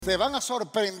Se van a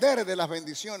sorprender de las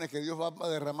bendiciones que Dios va a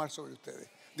derramar sobre ustedes.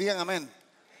 Digan amén.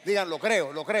 Digan, lo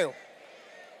creo, lo creo.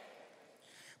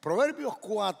 Proverbios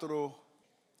 4,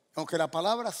 aunque la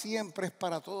palabra siempre es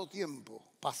para todo tiempo,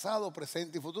 pasado,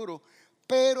 presente y futuro,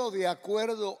 pero de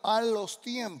acuerdo a los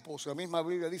tiempos. La misma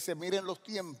Biblia dice, miren los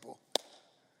tiempos.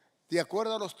 De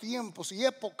acuerdo a los tiempos y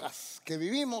épocas que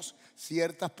vivimos,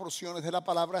 ciertas porciones de la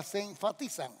palabra se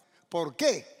enfatizan. ¿Por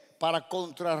qué? Para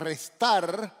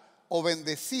contrarrestar o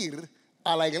bendecir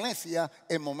a la iglesia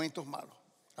en momentos malos.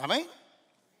 Amén.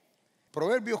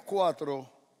 Proverbios 4,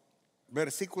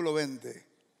 versículo 20.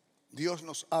 Dios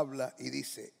nos habla y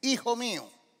dice, hijo mío.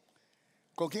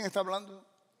 ¿Con quién está hablando?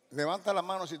 Levanta la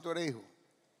mano si tú eres hijo.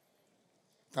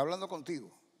 Está hablando contigo.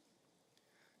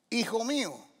 Hijo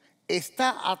mío,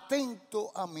 está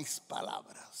atento a mis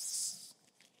palabras.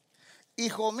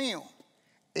 Hijo mío,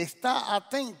 está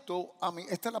atento a mi...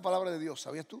 Esta es la palabra de Dios,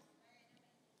 ¿sabías tú?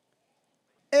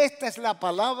 Esta es la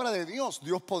palabra de Dios.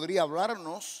 Dios podría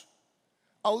hablarnos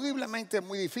audiblemente, es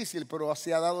muy difícil, pero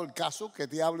se ha dado el caso que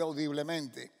te hable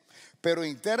audiblemente. Pero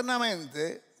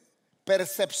internamente,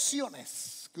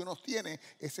 percepciones que uno tiene,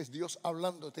 ese es Dios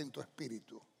hablándote en tu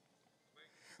espíritu.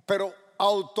 Pero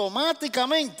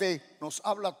automáticamente nos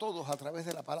habla a todos a través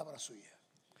de la palabra suya.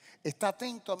 Está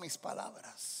atento a mis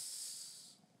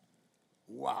palabras.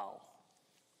 Wow.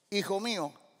 Hijo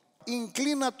mío,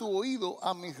 inclina tu oído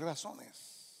a mis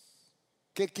razones.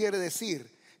 ¿Qué quiere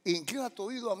decir? Inclina tu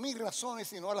oído a mis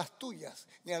razones y no a las tuyas,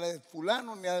 ni a las de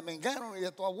fulano, ni a de mengano, ni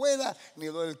de tu abuela, ni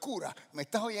a del cura. ¿Me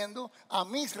estás oyendo? A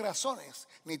mis razones.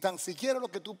 Ni tan siquiera lo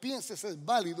que tú pienses es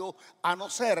válido, a no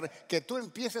ser que tú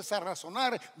empieces a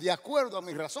razonar de acuerdo a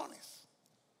mis razones.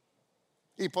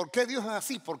 ¿Y por qué Dios es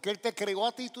así? Porque Él te creó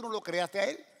a ti y tú no lo creaste a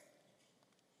Él.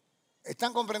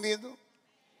 ¿Están comprendiendo?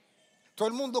 Todo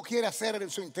el mundo quiere hacer en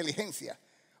su inteligencia.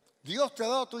 Dios te ha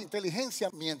dado tu inteligencia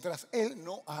mientras Él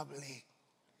no hable.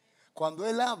 Cuando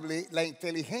Él hable, la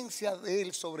inteligencia de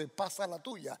Él sobrepasa la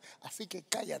tuya. Así que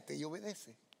cállate y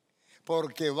obedece.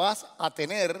 Porque vas a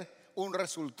tener un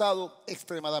resultado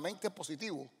extremadamente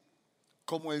positivo.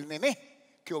 Como el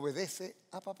nené que obedece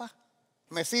a papá.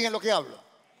 ¿Me siguen lo que hablo?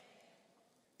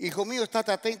 Hijo mío,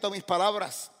 estate atento a mis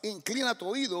palabras. Inclina tu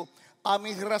oído a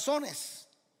mis razones.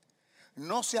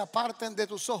 No se aparten de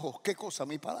tus ojos. ¿Qué cosa?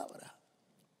 Mi palabra.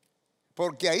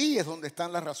 Porque ahí es donde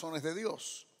están las razones de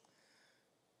Dios.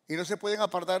 Y no se pueden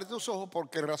apartar de tus ojos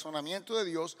porque el razonamiento de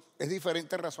Dios es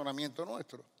diferente al razonamiento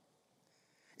nuestro.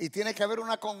 Y tiene que haber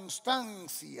una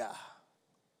constancia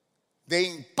de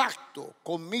impacto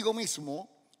conmigo mismo,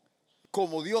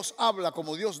 como Dios habla,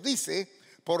 como Dios dice,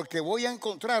 porque voy a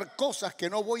encontrar cosas que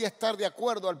no voy a estar de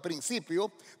acuerdo al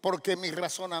principio, porque mi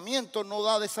razonamiento no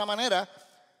da de esa manera.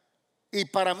 Y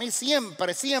para mí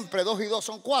siempre 2 y 2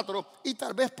 son 4, y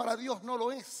tal vez para Dios no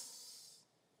lo es.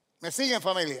 ¿Me siguen,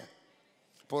 familia?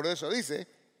 Por eso dice,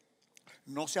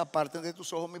 no se aparten de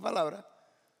tus ojos mi palabra,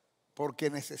 porque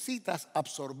necesitas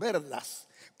absorberlas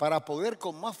para poder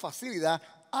con más facilidad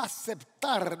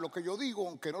aceptar lo que yo digo,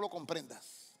 aunque no lo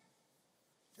comprendas.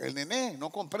 El nené no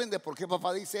comprende por qué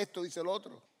papá dice esto, dice lo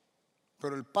otro.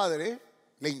 Pero el padre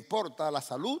le importa la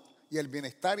salud y el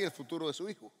bienestar y el futuro de su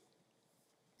hijo.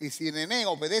 Y si el nené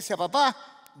obedece a papá,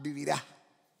 vivirá.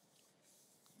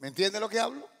 ¿Me entiende lo que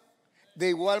hablo? De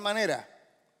igual manera,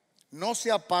 no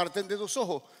se aparten de tus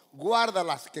ojos.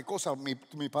 Guárdalas, ¿qué cosa?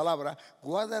 Mi palabra,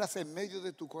 guárdalas en medio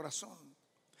de tu corazón.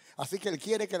 Así que Él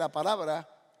quiere que la palabra,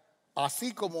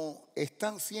 así como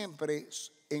están siempre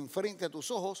enfrente a tus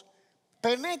ojos,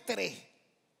 penetre.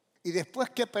 Y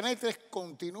después que penetres,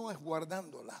 continúes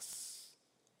guardándolas.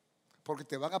 Porque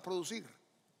te van a producir.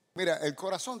 Mira, el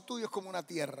corazón tuyo es como una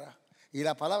tierra y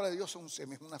la palabra de Dios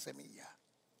es una semilla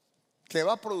que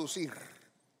va a producir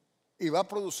y va a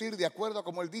producir de acuerdo a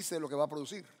como Él dice lo que va a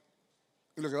producir.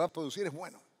 Y lo que va a producir es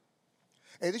bueno.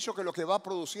 He dicho que lo que va a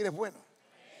producir es bueno.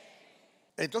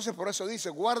 Entonces por eso dice,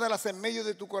 guárdalas en medio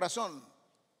de tu corazón.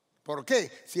 ¿Por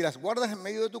qué? Si las guardas en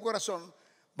medio de tu corazón,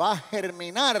 va a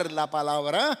germinar la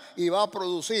palabra y va a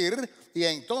producir, y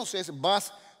entonces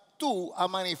vas tú a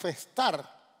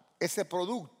manifestar ese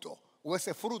producto o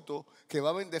ese fruto que va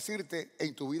a bendecirte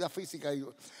en tu vida física.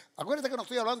 Acuérdate que no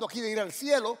estoy hablando aquí de ir al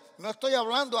cielo, no estoy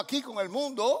hablando aquí con el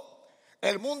mundo.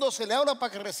 El mundo se le habla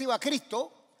para que reciba a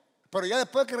Cristo, pero ya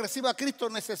después que reciba a Cristo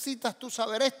necesitas tú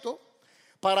saber esto.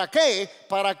 ¿Para qué?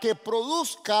 Para que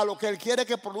produzca lo que Él quiere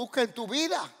que produzca en tu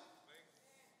vida.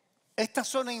 Estas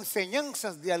son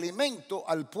enseñanzas de alimento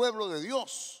al pueblo de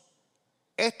Dios.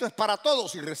 Esto es para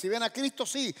todos. Si reciben a Cristo,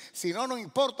 sí. Si no, no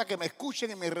importa que me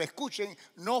escuchen y me reescuchen.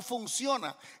 No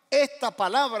funciona. Esta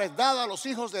palabra es dada a los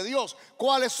hijos de Dios.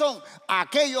 ¿Cuáles son?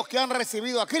 Aquellos que han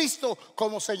recibido a Cristo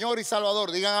como Señor y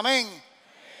Salvador. Digan amén.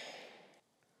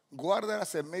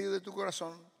 Guárdalas en medio de tu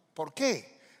corazón. ¿Por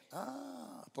qué?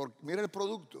 Mira el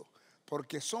producto.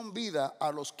 Porque son vida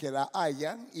a los que la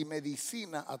hallan y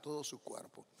medicina a todo su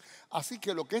cuerpo. Así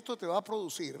que lo que esto te va a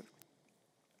producir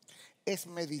es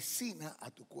medicina a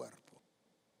tu cuerpo.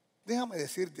 Déjame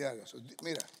decirte algo.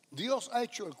 Mira, Dios ha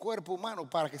hecho el cuerpo humano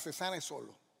para que se sane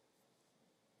solo.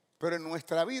 Pero en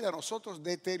nuestra vida nosotros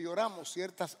deterioramos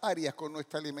ciertas áreas con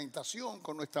nuestra alimentación,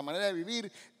 con nuestra manera de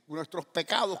vivir, nuestros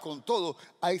pecados, con todo.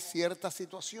 Hay cierta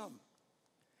situación.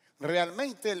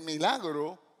 Realmente el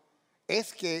milagro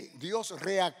es que Dios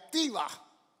reactiva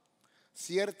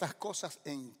ciertas cosas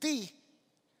en ti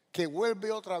que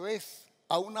vuelve otra vez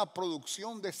a una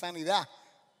producción de sanidad.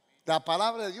 La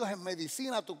palabra de Dios es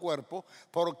medicina a tu cuerpo,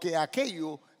 porque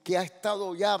aquello que ha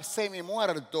estado ya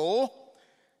semi-muerto,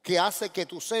 que hace que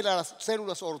tus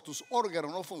células o tus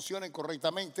órganos no funcionen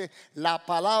correctamente, la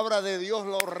palabra de Dios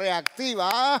lo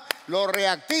reactiva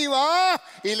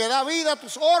y le da vida a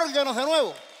tus órganos de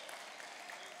nuevo.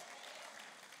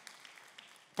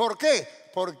 ¿Por qué?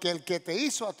 Porque el que te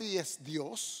hizo a ti es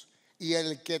Dios y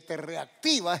el que te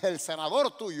reactiva es el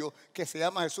sanador tuyo, que se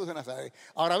llama Jesús de Nazaret.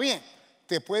 Ahora bien,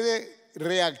 te puede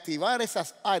reactivar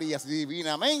esas áreas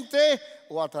divinamente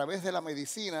o a través de la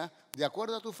medicina, de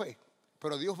acuerdo a tu fe.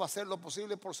 Pero Dios va a hacer lo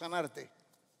posible por sanarte.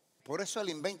 Por eso Él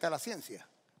inventa la ciencia,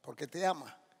 porque te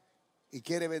ama y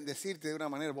quiere bendecirte de una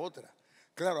manera u otra.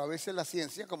 Claro, a veces la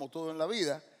ciencia, como todo en la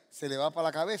vida, se le va para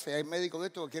la cabeza y hay médicos de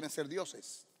estos que quieren ser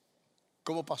dioses.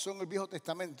 Como pasó en el Viejo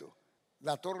Testamento,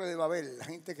 la Torre de Babel, la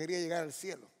gente quería llegar al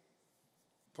cielo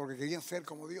porque querían ser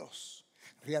como Dios.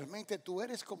 Realmente tú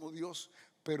eres como Dios,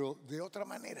 pero de otra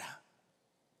manera.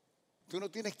 Tú no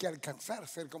tienes que alcanzar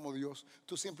ser como Dios.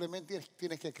 Tú simplemente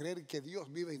tienes que creer que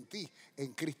Dios vive en ti,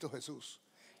 en Cristo Jesús.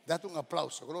 Date un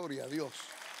aplauso. Gloria a Dios.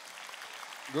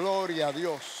 Gloria a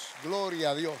Dios.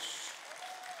 Gloria a Dios.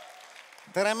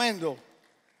 Tremendo.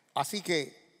 Así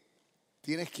que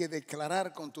tienes que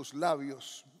declarar con tus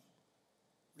labios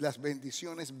las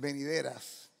bendiciones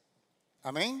venideras.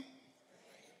 Amén.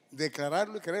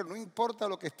 Declararlo y creer. No importa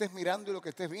lo que estés mirando y lo que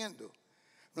estés viendo.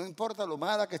 No importa lo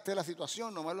mala que esté la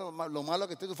situación, lo malo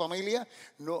que esté tu familia.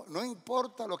 No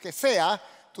importa lo que sea.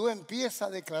 Tú empiezas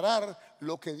a declarar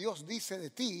lo que Dios dice de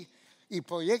ti y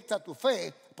proyecta tu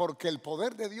fe, porque el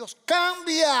poder de Dios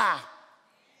cambia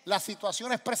las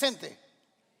situaciones presentes.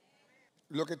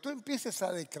 Lo que tú empieces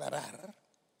a declarar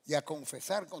y a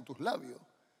confesar con tus labios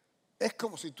es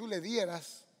como si tú le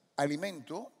dieras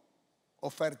alimento o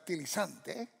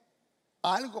fertilizante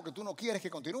a algo que tú no quieres que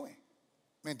continúe.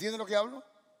 ¿Me entiendes lo que hablo?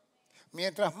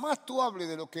 Mientras más tú hables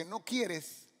de lo que no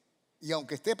quieres, y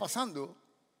aunque esté pasando,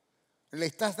 le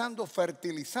estás dando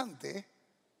fertilizante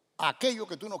a aquello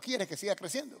que tú no quieres que siga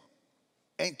creciendo.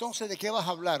 Entonces, ¿de qué vas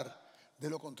a hablar? De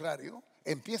lo contrario,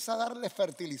 empieza a darle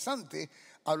fertilizante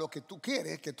a lo que tú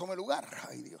quieres que tome lugar.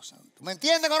 Ay, Dios santo. ¿Me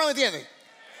entienden o no me entienden?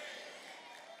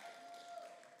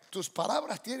 Tus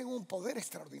palabras tienen un poder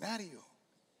extraordinario.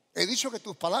 He dicho que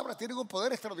tus palabras tienen un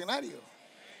poder extraordinario.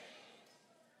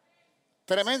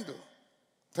 Tremendo,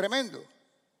 tremendo.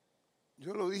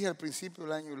 Yo lo dije al principio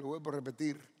del año y lo vuelvo a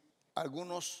repetir.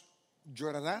 Algunos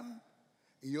llorarán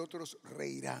y otros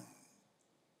reirán.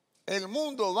 El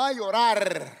mundo va a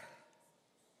llorar.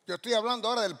 Yo estoy hablando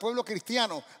ahora del pueblo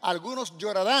cristiano. Algunos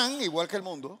llorarán igual que el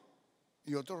mundo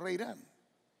y otros reirán.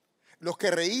 Los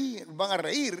que van a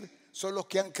reír son los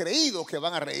que han creído que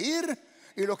van a reír,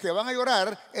 y los que van a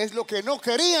llorar es los que no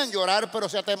querían llorar pero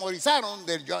se atemorizaron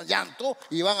del llanto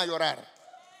y van a llorar.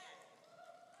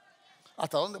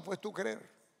 ¿Hasta dónde puedes tú creer?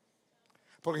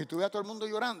 Porque si tú ves a todo el mundo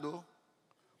llorando,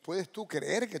 ¿puedes tú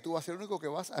creer que tú vas a ser el único que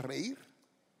vas a reír?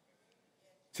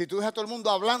 Si tú ves a todo el mundo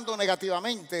hablando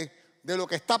negativamente de lo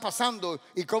que está pasando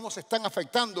y cómo se están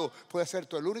afectando, ¿puedes ser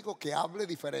tú el único que hable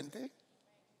diferente?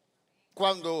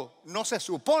 Cuando no se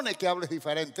supone que hables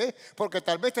diferente, porque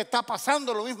tal vez te está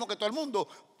pasando lo mismo que todo el mundo,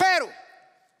 pero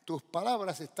tus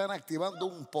palabras están activando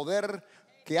un poder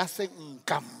que hace un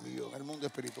cambio en el mundo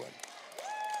espiritual.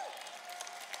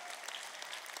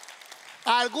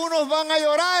 Algunos van a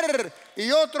llorar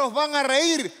y otros van a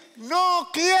reír. No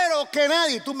quiero que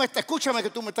nadie, escúchame que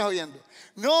tú me estás oyendo.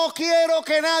 No quiero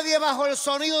que nadie bajo el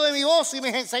sonido de mi voz y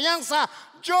mis enseñanzas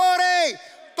llore.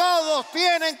 Todos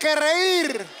tienen que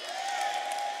reír.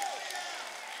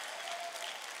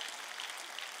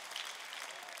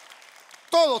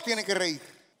 Todos tienen que reír.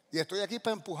 Y estoy aquí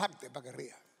para empujarte, para que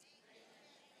rías.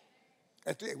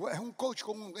 Es un coach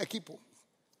con un equipo.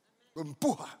 lo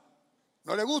empuja.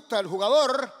 No le gusta el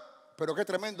jugador, pero qué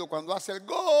tremendo cuando hace el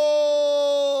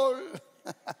gol.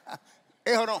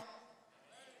 ¿Es o no?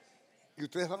 Y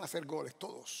ustedes van a hacer goles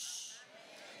todos,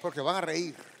 porque van a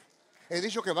reír. He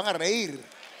dicho que van a reír.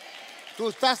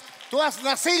 Tú has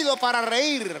nacido para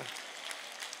reír.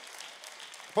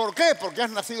 ¿Por qué? Porque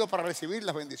has nacido para recibir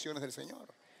las bendiciones del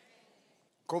Señor.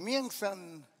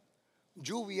 Comienzan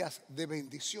lluvias de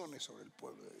bendiciones sobre el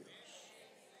pueblo de Dios.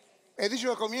 He dicho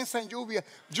que comienzan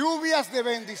lluvias de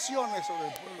bendiciones sobre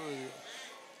el pueblo de Dios.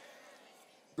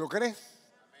 ¿Lo crees?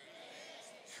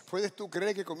 ¿Puedes tú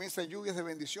creer que comienzan lluvias de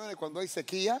bendiciones cuando hay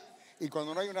sequía y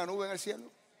cuando no hay una nube en el cielo?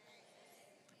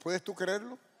 ¿Puedes tú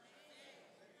creerlo?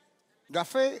 La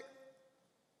fe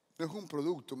no es un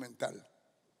producto mental,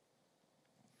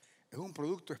 es un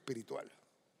producto espiritual.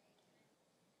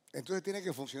 Entonces tiene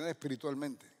que funcionar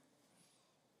espiritualmente,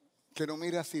 que no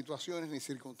mira situaciones ni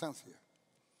circunstancias.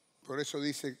 Por eso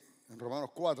dice en Romanos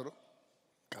 4,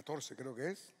 14 creo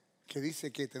que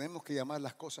dice que tenemos que llamar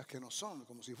las cosas que no son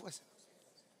como si fuesen.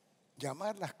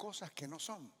 Llamar las cosas que no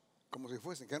son como si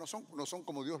fuesen, que no son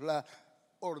como Dios la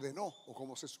ordenó o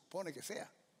como se supone que sea.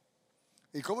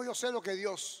 ¿Y cómo yo sé lo que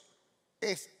Dios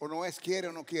es o no es, quiere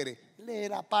o no quiere? Lee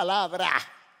la palabra.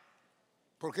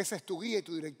 Porque esa es tu guía y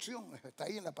tu dirección. Está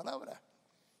ahí en la palabra.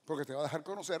 Porque te va a dejar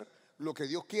conocer lo que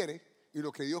Dios quiere y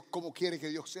lo que Dios, cómo quiere que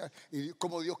Dios sea y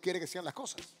cómo Dios quiere que sean las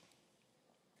cosas.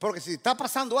 Porque si está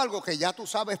pasando algo que ya tú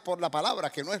sabes por la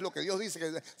palabra, que no es lo que Dios dice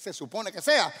que se supone que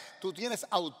sea, tú tienes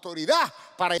autoridad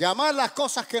para llamar las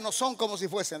cosas que no son como si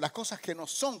fuesen. Las cosas que no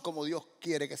son como Dios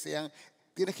quiere que sean,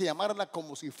 tienes que llamarlas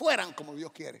como si fueran como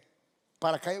Dios quiere,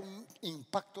 para que haya un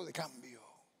impacto de cambio.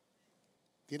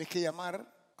 Tienes que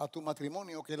llamar a tu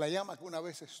matrimonio, que la llama que una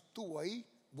vez estuvo ahí,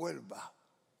 vuelva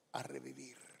a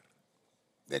revivir.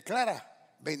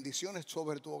 Declara bendiciones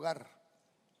sobre tu hogar.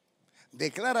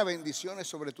 Declara bendiciones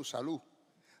sobre tu salud.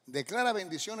 Declara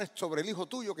bendiciones sobre el hijo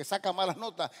tuyo que saca malas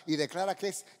notas y declara que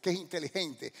es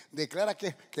inteligente. Declara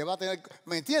que va a tener,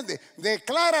 ¿me entiendes?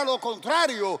 Declara lo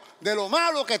contrario de lo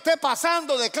malo que esté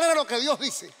pasando. Declara lo que Dios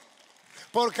dice.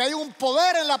 Porque hay un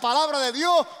poder en la palabra de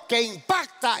Dios que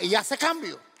impacta y hace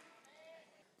cambio.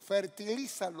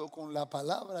 Fertilízalo con la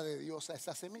palabra de Dios a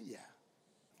esa semilla.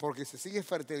 Porque si sigues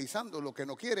fertilizando lo que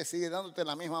no quieres, sigue dándote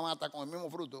la misma mata con el mismo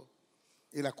fruto.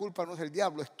 Y la culpa no es del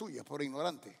diablo, es tuya por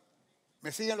ignorante.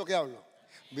 ¿Me siguen lo que hablo?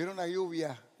 Viene una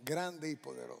lluvia grande y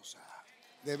poderosa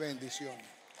de bendición.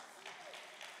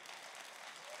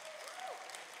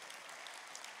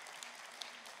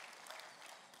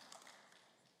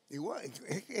 Igual,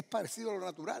 es parecido a lo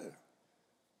natural.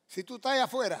 Si tú estás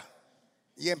afuera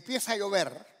y empieza a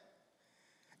llover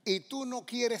y tú no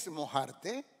quieres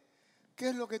mojarte, ¿qué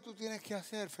es lo que tú tienes que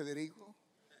hacer, Federico?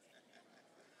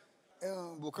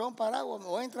 Buscar un paraguas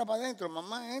o entra para adentro,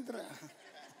 mamá, entra.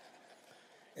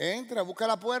 Entra, busca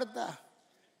la puerta,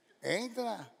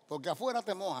 entra, porque afuera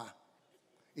te moja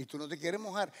y tú no te quieres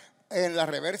mojar. En la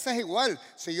reversa es igual.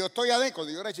 Si yo estoy adentro,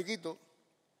 cuando yo era chiquito,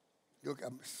 a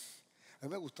mí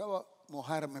me gustaba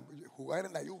mojarme, jugar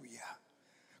en la lluvia.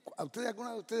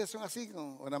 ¿Alguna de ustedes son así?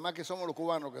 O nada más que somos los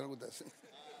cubanos que nos gusta así.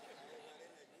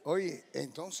 Oye,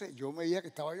 entonces yo me veía que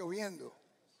estaba lloviendo,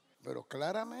 pero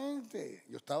claramente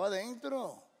yo estaba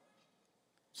dentro.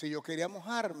 Si yo quería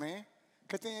mojarme,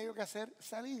 ¿qué tenía yo que hacer?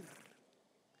 Salir.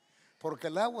 Porque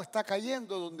el agua está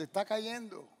cayendo donde está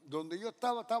cayendo. Donde yo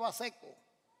estaba seco.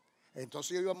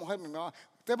 Entonces yo iba a mojarme. Mi mamá,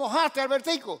 ¿te mojaste,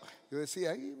 Albertico? Yo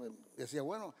decía,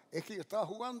 bueno, es que yo estaba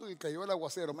jugando y cayó el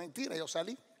aguacero. Mentira, yo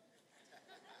salí.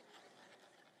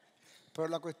 Pero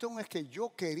la cuestión es que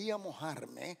yo quería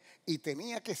mojarme y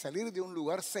tenía que salir de un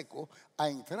lugar seco a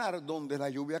entrar donde la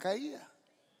lluvia caía.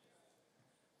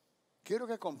 Quiero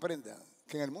que comprendan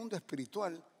que en el mundo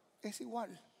espiritual es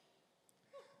igual.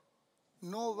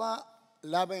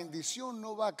 La bendición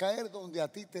no va a caer donde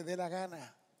a ti te dé la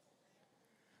gana.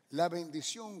 La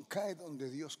bendición cae donde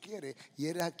Dios quiere y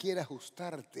Él quiere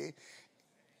ajustarte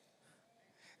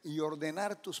y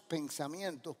ordenar tus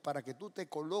pensamientos para que tú te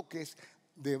coloques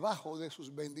debajo de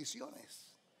sus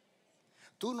bendiciones.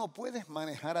 Tú no puedes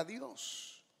manejar a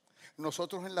Dios.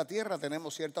 Nosotros en la tierra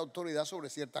tenemos cierta autoridad sobre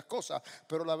ciertas cosas,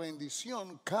 pero la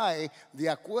bendición cae de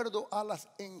acuerdo a las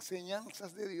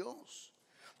enseñanzas de Dios.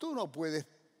 Tú no puedes.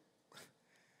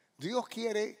 Dios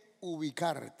quiere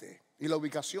ubicarte y la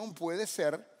ubicación puede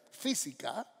ser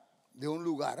física de un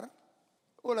lugar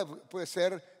o puede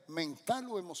ser mental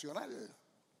o emocional.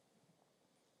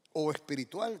 O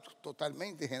espiritual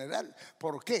totalmente general.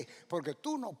 ¿Por qué? Porque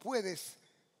tú no puedes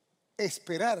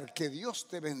esperar que Dios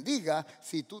te bendiga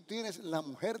si tú tienes la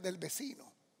mujer del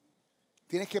vecino.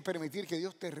 Tienes que permitir que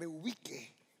Dios te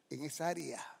reubique en esa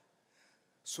área.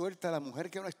 suelta a la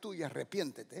mujer que no es tuya,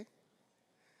 arrepiéntete.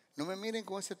 No me miren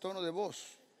con ese tono de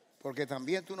voz, porque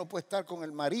también tú no puedes estar con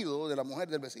el marido de la mujer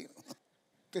del vecino.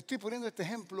 Te estoy poniendo este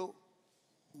ejemplo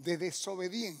de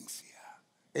desobediencia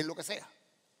en lo que sea.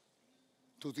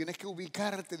 Tú tienes que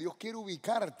ubicarte, Dios quiere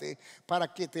ubicarte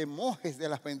para que te mojes de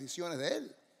las bendiciones de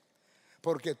Él.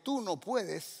 Porque tú no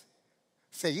puedes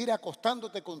seguir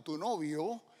acostándote con tu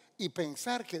novio y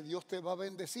pensar que Dios te va a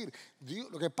bendecir.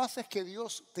 Lo que pasa es que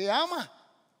Dios te ama.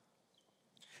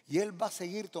 Y Él va a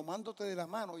seguir tomándote de la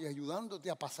mano y ayudándote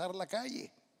a pasar la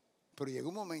calle. Pero llega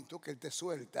un momento que Él te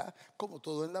suelta. Como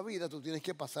todo en la vida, tú tienes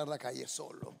que pasar la calle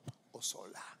solo o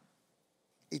sola.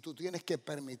 Y tú tienes que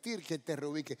permitir que te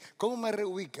reubique. ¿Cómo me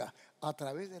reubica? A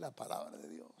través de la palabra de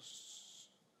Dios.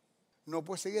 No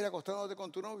puedes seguir acostándote con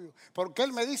tu novio. Porque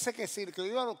Él me dice que si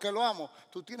que lo amo,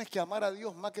 tú tienes que amar a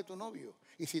Dios más que tu novio.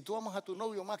 Y si tú amas a tu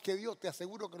novio más que Dios, te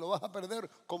aseguro que lo vas a perder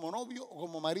como novio o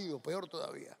como marido. Peor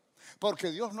todavía.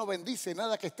 Porque Dios no bendice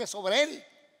nada que esté sobre Él.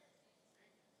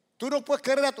 Tú no puedes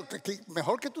querer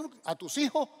mejor que a tus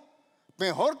hijos.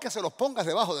 Mejor que se los pongas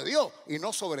debajo de Dios y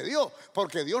no sobre Dios.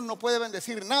 Porque Dios no puede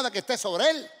bendecir nada que esté sobre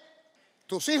Él.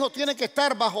 Tus hijos tienen que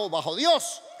estar bajo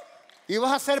Dios. Y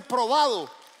vas a ser probado.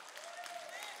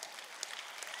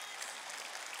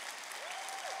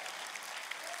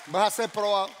 Vas a ser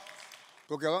probado.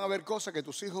 Porque van a haber cosas que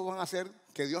tus hijos van a hacer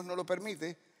que Dios no lo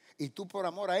permite. Y tú por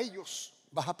amor a ellos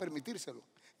vas a permitírselo.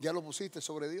 Ya lo pusiste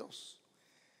sobre Dios.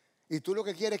 Y tú lo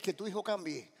que quieres es que tu hijo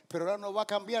cambie. Pero ahora no va a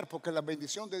cambiar porque la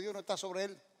bendición de Dios no está sobre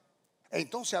él.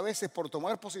 Entonces a veces por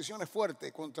tomar posiciones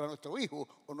fuertes contra nuestro hijo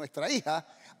o nuestra hija,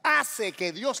 hace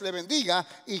que Dios le bendiga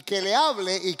y que le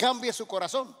hable y cambie su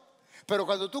corazón. Pero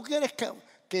cuando tú quieres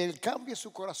que él cambie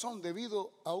su corazón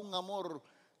debido a un amor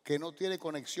que no tiene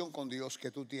conexión con Dios que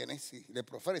tú tienes y le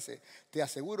ofrece, te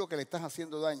aseguro que le estás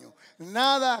haciendo daño.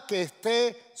 Nada que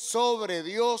esté sobre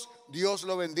Dios, Dios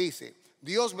lo bendice.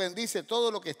 Dios bendice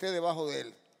todo lo que esté debajo de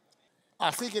Él.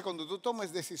 Así que cuando tú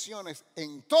tomes decisiones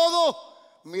en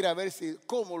todo, mira a ver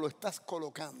cómo lo estás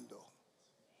colocando.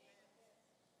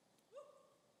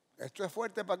 Esto es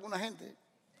fuerte para alguna gente,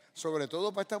 sobre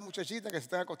todo para estas muchachitas que se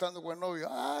están acostando con el novio.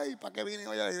 Ay, ¿para qué vine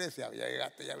hoy a la iglesia? Ya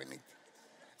llegaste, ya viniste.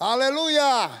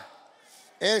 Aleluya.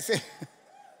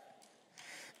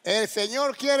 El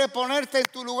Señor quiere ponerte en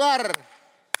tu lugar.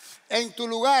 En tu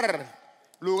lugar.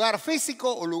 Lugar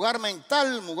físico o lugar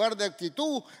mental, lugar de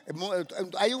actitud.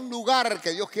 Hay un lugar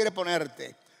que Dios quiere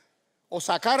ponerte. O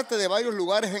sacarte de varios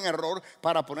lugares en error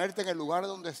para ponerte en el lugar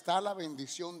donde está la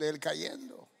bendición de Él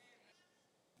cayendo.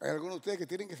 Hay algunos de ustedes que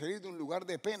tienen que salir de un lugar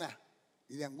de pena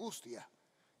y de angustia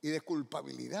y de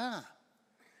culpabilidad.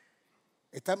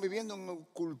 Están viviendo en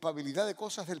culpabilidad de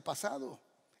cosas del pasado.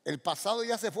 El pasado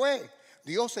ya se fue.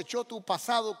 Dios echó tu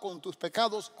pasado con tus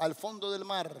pecados al fondo del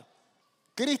mar.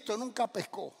 Cristo nunca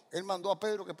pescó. Él mandó a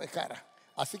Pedro que pescara.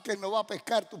 Así que Él no va a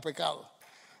pescar tu pecado.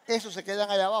 Eso se quedan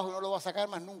allá abajo y no lo va a sacar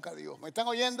más nunca Dios. ¿Me están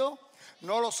oyendo?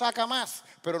 No lo saca más.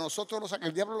 Pero nosotros lo sacamos.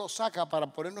 El diablo lo saca para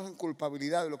ponernos en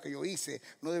culpabilidad de lo que yo hice.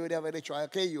 No debería haber hecho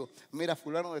aquello. Mira,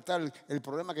 fulano de tal, el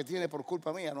problema que tiene por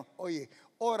culpa mía. No. Oye,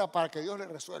 ora para que Dios le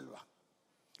resuelva.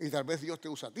 Y tal vez Dios te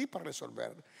usa a ti para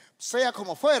resolver. Sea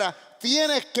como fuera,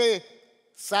 tienes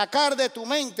que sacar de tu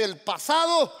mente el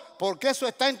pasado porque eso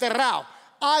está enterrado.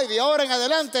 Ay, de ahora en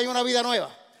adelante hay una vida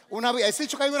nueva. ¿Has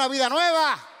dicho que hay una vida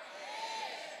nueva?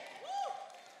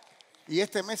 Y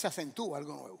este mes se acentúa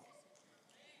algo nuevo.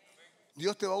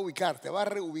 Dios te va a ubicar, te va a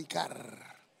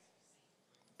reubicar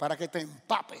para que te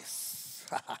empapes.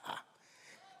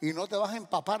 Y no te vas a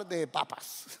empapar de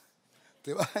papas,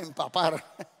 te vas a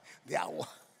empapar de agua.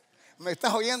 ¿Me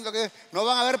estás oyendo? Que no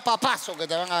van a haber papazos que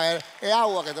te van a ver, es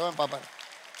agua que te va a empapar.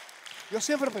 Yo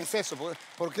siempre pensé eso.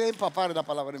 ¿Por qué empapar la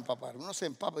palabra empapar? Uno se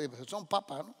empapa y dice, son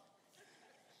papas, ¿no?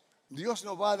 Dios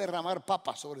no va a derramar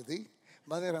papas sobre ti,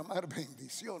 va a derramar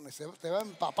bendiciones, te va a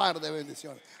empapar de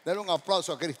bendiciones. Dale un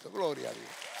aplauso a Cristo, gloria a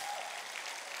Dios.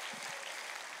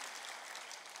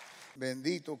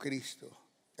 Bendito Cristo.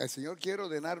 El Señor quiere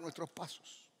ordenar nuestros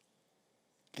pasos,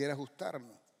 quiere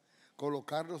ajustarnos,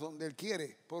 colocarnos donde Él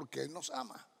quiere, porque Él nos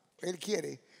ama. Él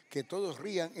quiere que todos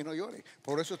rían y no lloren.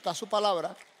 Por eso está su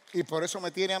palabra. Y por eso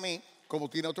me tiene a mí, como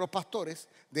tiene otros pastores,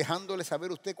 dejándole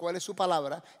saber a usted cuál es su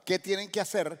palabra, qué tienen que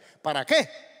hacer, ¿para qué?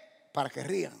 Para que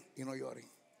rían y no lloren.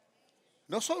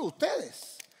 No solo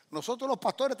ustedes, nosotros los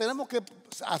pastores tenemos que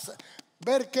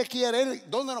ver qué quiere Él,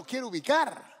 dónde nos quiere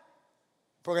ubicar.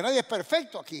 Porque nadie es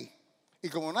perfecto aquí. Y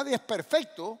como nadie es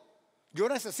perfecto, yo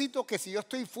necesito que si yo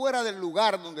estoy fuera del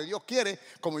lugar donde Dios quiere,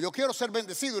 como yo quiero ser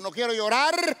bendecido y no quiero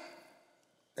llorar,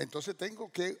 entonces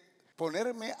tengo que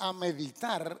ponerme a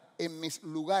meditar en mis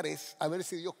lugares, a ver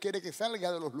si Dios quiere que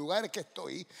salga de los lugares que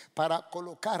estoy para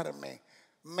colocarme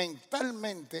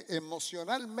mentalmente,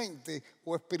 emocionalmente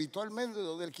o espiritualmente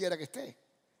donde Él quiera que esté.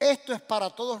 Esto es para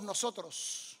todos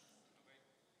nosotros,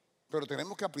 pero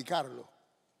tenemos que aplicarlo.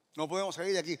 No podemos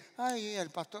salir de aquí, ay, el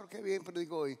pastor qué bien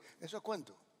predicó hoy. Eso es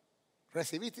cuento.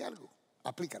 ¿Recibiste algo?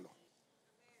 Aplícalo.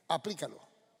 Aplícalo.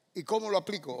 ¿Y cómo lo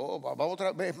aplico? Oh, vamos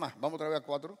otra vez más, vamos otra vez a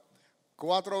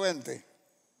 4:20.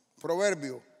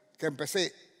 Proverbio, que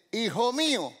empecé. Hijo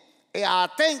mío,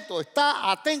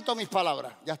 está atento a mis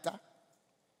palabras. Ya está.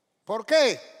 ¿Por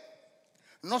qué?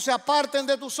 No se aparten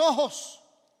de tus ojos.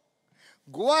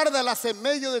 Guárdalas en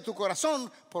medio de tu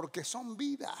corazón, porque son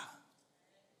vida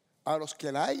a los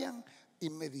que la hallan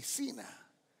y medicina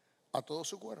a todo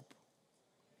su cuerpo.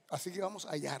 Así que vamos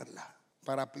a hallarla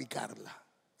para aplicarla.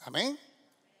 Amén.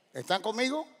 ¿Están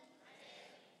conmigo?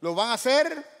 ¿Lo van a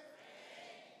hacer?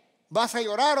 ¿Vas a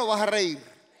llorar o vas a reír?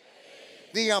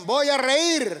 Digan, voy a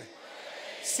reír.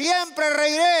 Siempre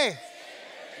reiré.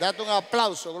 Date un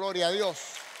aplauso, gloria a Dios.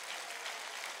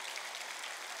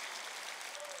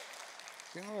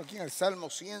 Tengo aquí en el Salmo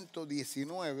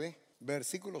 119,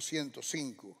 versículo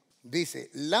 105. Dice,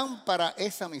 lámpara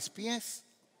es a mis pies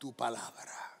tu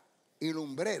palabra y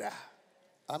lumbrera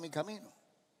a mi camino.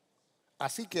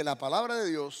 Así que la palabra de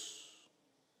Dios,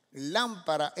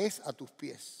 lámpara es a tus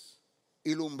pies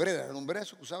y lumbrera. La lumbrera es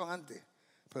eso que usaban antes,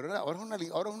 pero ahora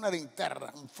es una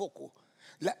linterna, un foco.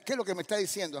 ¿Qué es lo que me está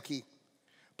diciendo aquí?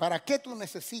 ¿Para qué tú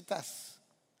necesitas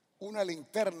una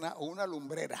linterna o una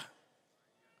lumbrera?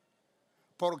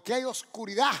 Porque hay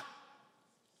oscuridad.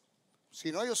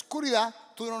 Si no hay oscuridad,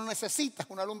 tú no necesitas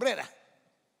una lumbrera.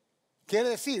 Quiere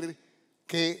decir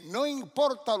que no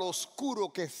importa lo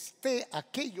oscuro que esté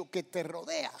aquello que te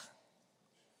rodea.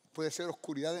 Puede ser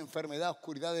oscuridad de enfermedad,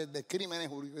 oscuridad de crímenes,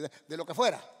 de lo que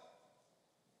fuera.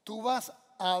 Tú vas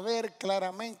a ver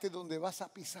claramente dónde vas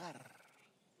a pisar.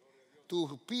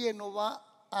 Tu pie no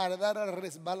va a dar al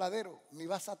resbaladero, ni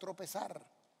vas a tropezar.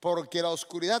 Porque la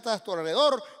oscuridad está a tu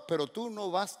alrededor, pero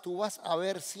tú vas a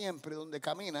ver siempre donde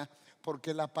caminas,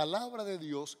 porque la palabra de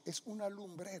Dios es una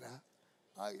lumbrera.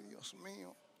 Ay, Dios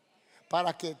mío.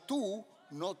 Para que tú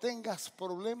no tengas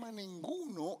problema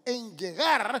ninguno en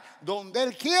llegar donde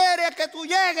Él quiere que tú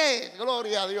llegues.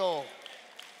 Gloria a Dios.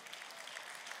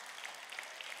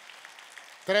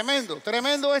 Tremendo,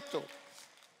 tremendo esto.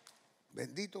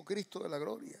 Bendito Cristo de la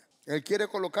gloria. Él quiere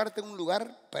colocarte en un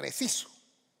lugar preciso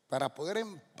para poder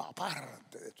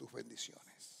empaparte de tus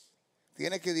bendiciones.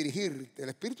 Tiene que dirigirte. El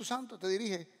Espíritu Santo te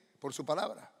dirige por su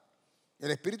palabra. El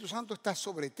Espíritu Santo está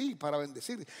sobre ti para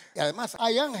bendecir. Y además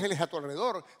hay ángeles a tu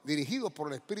alrededor dirigidos por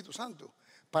el Espíritu Santo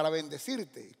para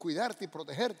bendecirte, cuidarte y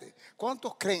protegerte.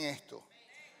 ¿Cuántos creen esto?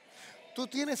 Tú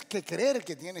tienes que creer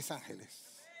que tienes ángeles.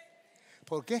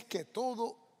 Porque es que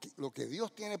todo lo que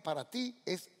Dios tiene para ti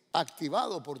es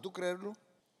activado por tú creerlo.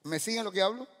 ¿Me siguen lo que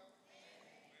hablo?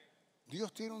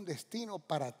 Dios tiene un destino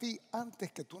para ti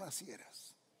antes que tú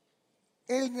nacieras.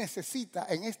 Él necesita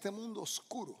en este mundo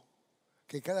oscuro,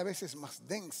 que cada vez es más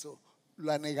denso,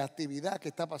 la negatividad que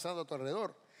está pasando a tu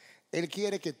alrededor. Él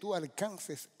quiere que tú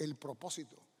alcances el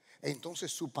propósito.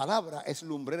 Entonces su palabra es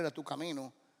lumbrera a tu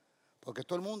camino, porque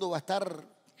todo el mundo va a estar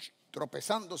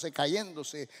tropezándose,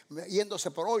 cayéndose,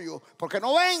 yéndose por hoyo, porque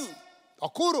no ven,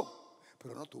 oscuro.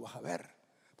 Pero no, tú vas a ver,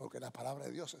 porque la palabra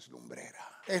de Dios es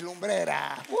lumbrera. Es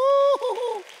lumbrera.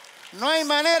 No hay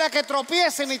manera que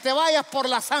tropieces ni te vayas por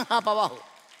la zanja para abajo.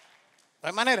 No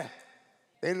hay manera.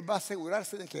 Él va a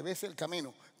asegurarse de que ves el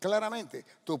camino. Claramente,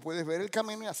 tú puedes ver el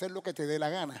camino y hacer lo que te dé la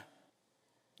gana.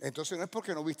 Entonces no es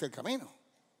porque no viste el camino.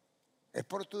 Es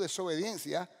por tu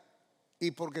desobediencia y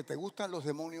porque te gustan los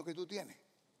demonios que tú tienes.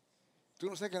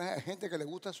 ¿Tú no sabes que hay gente que le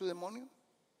gusta su demonio?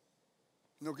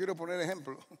 No quiero poner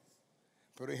ejemplo,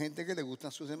 pero hay gente que le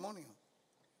gustan sus demonios.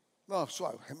 No,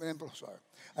 suave, ejemplo suave.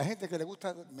 Hay gente que le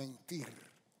gusta mentir.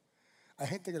 Hay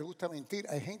gente que le gusta mentir.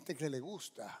 Hay gente que le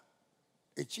gusta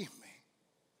el chisme.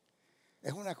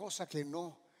 Es una cosa que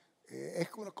no, es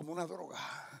como una droga.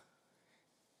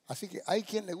 Así que hay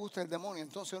quien le gusta el demonio.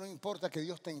 Entonces no importa que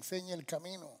Dios te enseñe el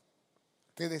camino.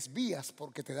 Te desvías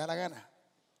porque te da la gana.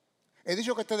 He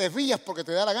dicho que te desvías porque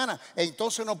te da la gana.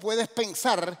 Entonces no puedes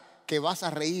pensar que vas a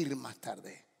reír más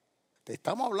tarde. Te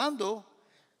estamos hablando.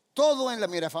 Todo en la,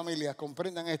 mira familia,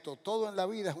 comprendan esto. Todo en la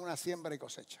vida es una siembra y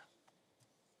cosecha.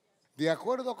 De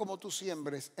acuerdo a como tú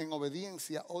siembres en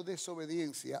obediencia o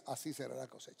desobediencia, así será la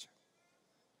cosecha.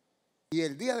 Y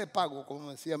el día de pago,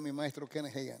 como decía mi maestro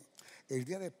Kenneth Hagin, el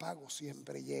día de pago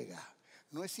siempre llega.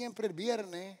 No es siempre el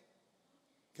viernes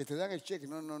que te dan el cheque.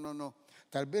 No.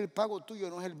 Tal vez el pago tuyo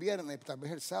no es el viernes, tal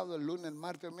vez el sábado, el lunes, el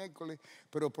martes, el miércoles,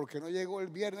 pero porque no llegó el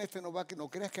viernes, no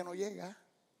creas que no llega.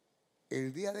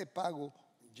 El día de pago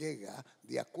llega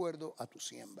de acuerdo a tu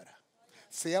siembra,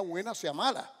 sea buena o sea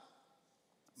mala.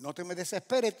 No te me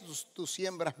desesperes, tú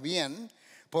siembras bien,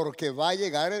 porque va a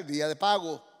llegar el día de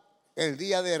pago. El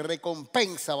día de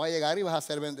recompensa va a llegar y vas a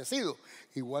ser bendecido.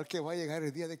 Igual que va a llegar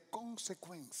el día de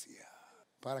consecuencia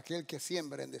para aquel que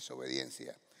siembra en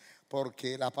desobediencia.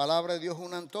 Porque la palabra de Dios es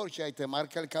una antorcha y te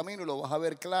marca el camino y lo vas a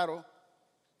ver claro.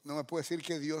 No me puedes decir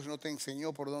que Dios no te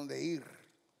enseñó por dónde ir.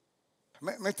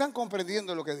 ¿Me están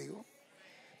comprendiendo lo que digo?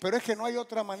 Pero es que no hay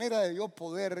otra manera de yo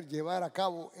poder llevar a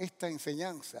cabo esta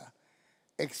enseñanza,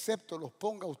 excepto los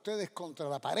ponga a ustedes contra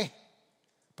la pared,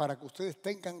 para que ustedes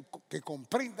tengan que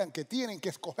comprendan que tienen que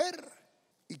escoger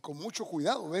y con mucho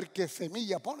cuidado ver qué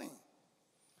semilla ponen.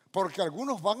 Porque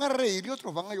algunos van a reír y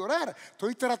otros van a llorar.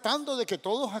 Estoy tratando de que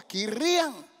todos aquí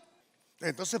rían.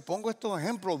 Entonces pongo estos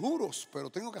ejemplos duros, pero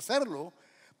tengo que hacerlo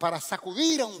para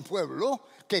sacudir a un pueblo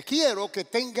que quiero que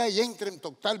tenga y entre en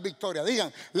total victoria.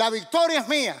 Digan, la victoria es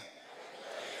mía.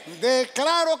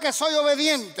 Declaro que soy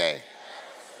obediente.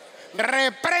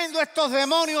 Reprendo estos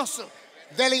demonios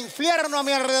del infierno a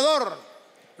mi alrededor.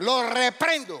 Los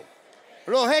reprendo.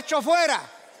 Los echo fuera.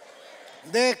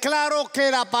 Declaro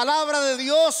que la palabra de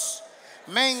Dios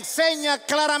me enseña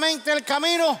claramente el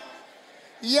camino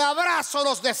y abrazo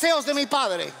los deseos de mi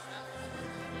Padre.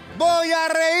 Voy a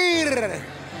reír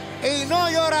y no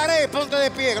lloraré. Ponte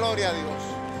de pie, gloria a Dios.